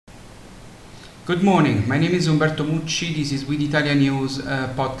Good morning. My name is Umberto Mucci. This is With Italia News,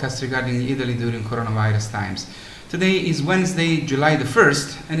 a podcast regarding Italy during coronavirus times. Today is Wednesday, July the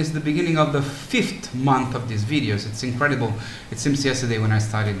 1st, and it's the beginning of the 5th month of these videos. It's incredible. It seems yesterday when I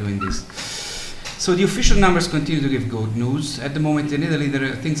started doing this. So the official numbers continue to give good news. At the moment in Italy,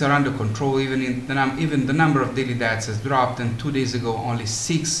 things are under control. Even the number of daily deaths has dropped, and 2 days ago only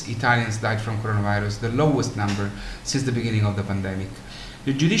 6 Italians died from coronavirus, the lowest number since the beginning of the pandemic.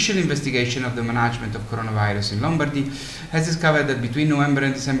 The judicial investigation of the management of coronavirus in Lombardy has discovered that between November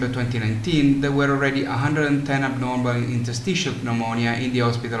and December 2019, there were already 110 abnormal interstitial pneumonia in the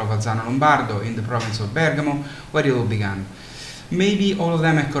hospital of Alzano Lombardo in the province of Bergamo, where it all began. Maybe all of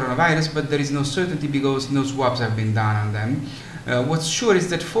them had coronavirus, but there is no certainty because no swabs have been done on them. What's sure is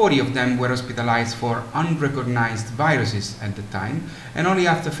that 40 of them were hospitalized for unrecognized viruses at the time, and only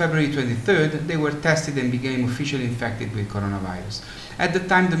after February 23rd they were tested and became officially infected with coronavirus. At the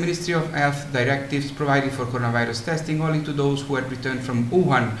time, the Ministry of Health directives provided for coronavirus testing only to those who had returned from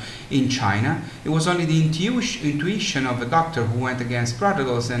Wuhan in China. It was only the intuition of a doctor who went against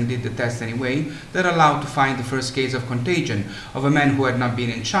protocols and did the test anyway that allowed to find the first case of contagion of a man who had not been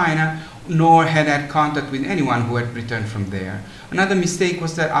in China nor had had contact with anyone who had returned from there. Another mistake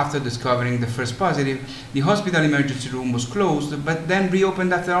was that after discovering the first positive, the hospital emergency room was closed but then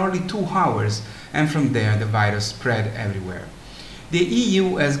reopened after only 2 hours, and from there the virus spread everywhere. The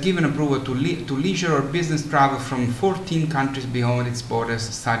EU has given approval to leisure or business travel from 14 countries beyond its borders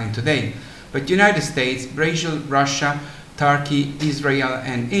starting today. But the United States, Brazil, Russia, Turkey, Israel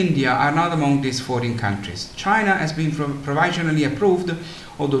and India are not among these 14 countries. China has been provisionally approved,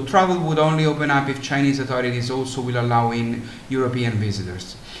 although travel would only open up if Chinese authorities also will allow in European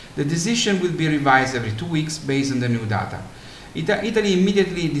visitors. The decision will be revised every 2 weeks based on the new data. Italy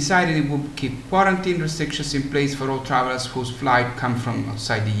immediately decided it would keep quarantine restrictions in place for all travelers whose flight come from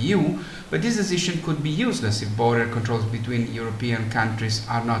outside the EU, but this decision could be useless if border controls between European countries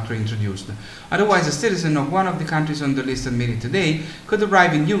are not reintroduced. Otherwise, a citizen of one of the countries on the list admitted today could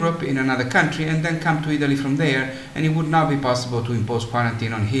arrive in Europe in another country and then come to Italy from there, and it would not be possible to impose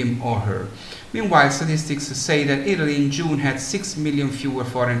quarantine on him or her. Meanwhile, statistics say that Italy in June had 6 million fewer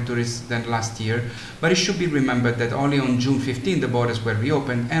foreign tourists than last year, but it should be remembered that only on June 15 the borders were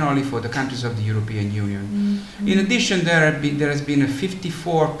reopened, and only for the countries of the European Union. In addition, there has been a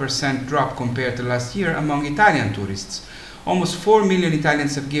 54% drop compared to last year among Italian tourists. Almost 4 million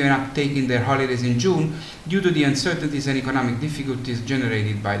Italians have given up taking their holidays in June due to the uncertainties and economic difficulties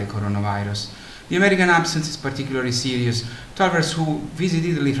generated by the coronavirus. The American absence is particularly serious. Travelers who visit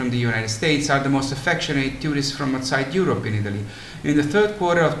Italy from the United States are the most affectionate tourists from outside Europe in Italy. In the third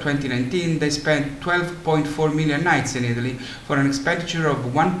quarter of 2019, they spent 12.4 million nights in Italy for an expenditure of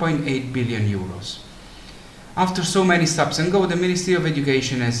 1.8 billion euros. After so many stops and go, the Ministry of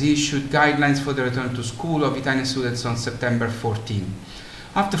Education has issued guidelines for the return to school of Italian students on September 14.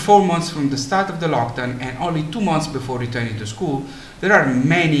 After 4 months from the start of the lockdown and only 2 months before returning to school, there are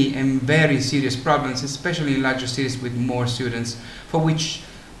many and very serious problems, especially in larger cities with more students, for which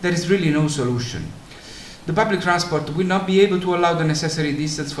there is really no solution. The public transport will not be able to allow the necessary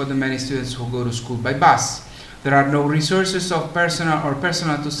distance for the many students who go to school by bus. There are no resources of personnel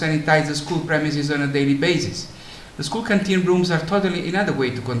to sanitize the school premises on a daily basis. The school canteen rooms are totally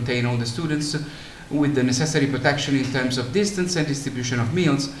inadequate to contain all the students with the necessary protection in terms of distance and distribution of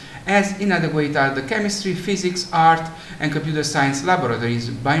meals, as inadequate are the chemistry, physics, art and computer science laboratories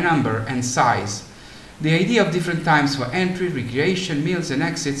by number and size. The idea of different times for entry, recreation, meals and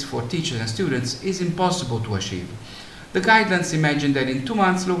exits for teachers and students is impossible to achieve. The guidelines imagine that in 2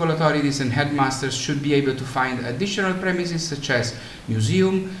 months local authorities and headmasters should be able to find additional premises such as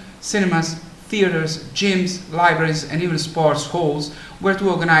museums, cinemas, theaters, gyms, libraries and even sports halls where to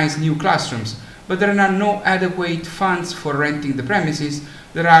organize new classrooms. But there are no adequate funds for renting the premises.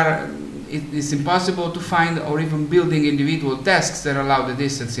 It is impossible to find or even building individual desks that allow the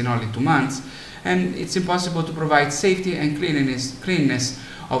distance in only 2 months, and it's impossible to provide safety and cleanliness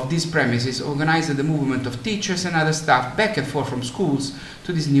of these premises, organize the movement of teachers and other staff back and forth from schools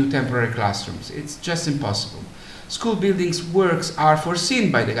to these new temporary classrooms. It's just impossible. School buildings works are foreseen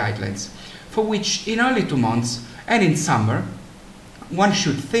by the guidelines, for which in only 2 months and in summer, one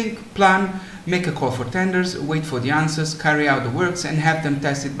should think, plan, make a call for tenders, wait for the answers, carry out the works and have them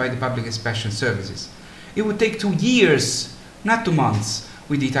tested by the public inspection services. It would take 2 years, not 2 months,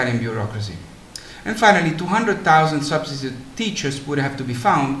 with the Italian bureaucracy. And finally, 200,000 substitute teachers would have to be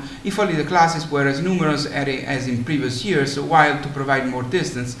found if only the classes were as numerous as in previous years, while to provide more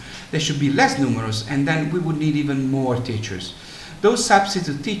distance, they should be less numerous, and then we would need even more teachers. Those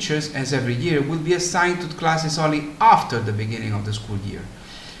substitute teachers, as every year, will be assigned to classes only after the beginning of the school year.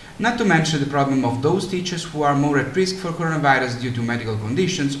 Not to mention the problem of those teachers who are more at risk for coronavirus due to medical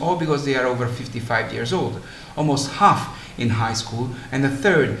conditions or because they are over 55 years old, almost half in high school and a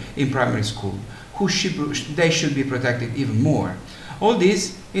third in primary school, they should be protected even more. All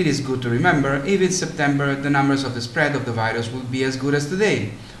this, it is good to remember, if in September the numbers of the spread of the virus will be as good as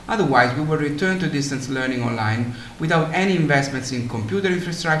today. Otherwise, we will return to distance learning online without any investments in computer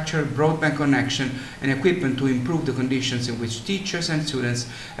infrastructure, broadband connection, and equipment to improve the conditions in which teachers and students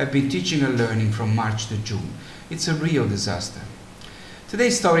have been teaching and learning from March to June. It's a real disaster.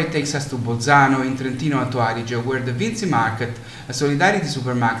 Today's story takes us to Bolzano in Trentino Alto Adige, where the Vinci Market, a solidarity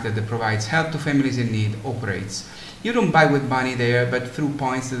supermarket that provides help to families in need, operates. You don't buy with money there, but through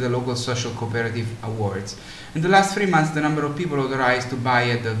points at the local social cooperative awards. In the last 3 months, the number of people authorized to buy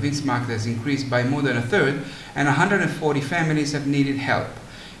at the Vinci Market has increased by more than a third, and 140 families have needed help.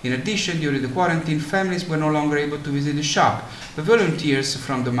 In addition, during the quarantine, families were no longer able to visit the shop, but volunteers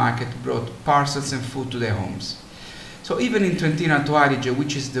from the market brought parcels and food to their homes. So even in Trentino Alto Adige,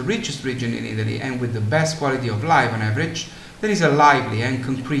 which is the richest region in Italy and with the best quality of life on average, there is a lively and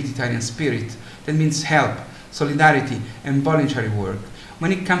concrete Italian spirit that means help, solidarity and voluntary work.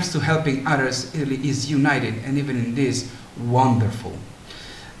 When it comes to helping others, Italy is united, and even in this, wonderful.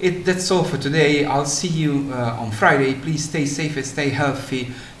 That's all for today. I'll see you on Friday. Please stay safe and stay healthy.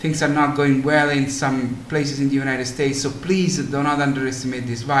 Things are not going well in some places in the United States, so please do not underestimate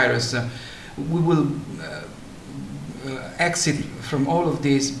this virus. We will exit from all of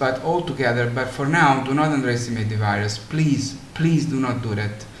this, but all together. But for now, do not underestimate the virus. Please, please do not do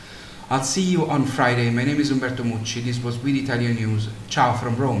that. I'll see you on Friday. My name is Umberto Mucci. This was With Italian News. Ciao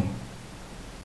from Rome.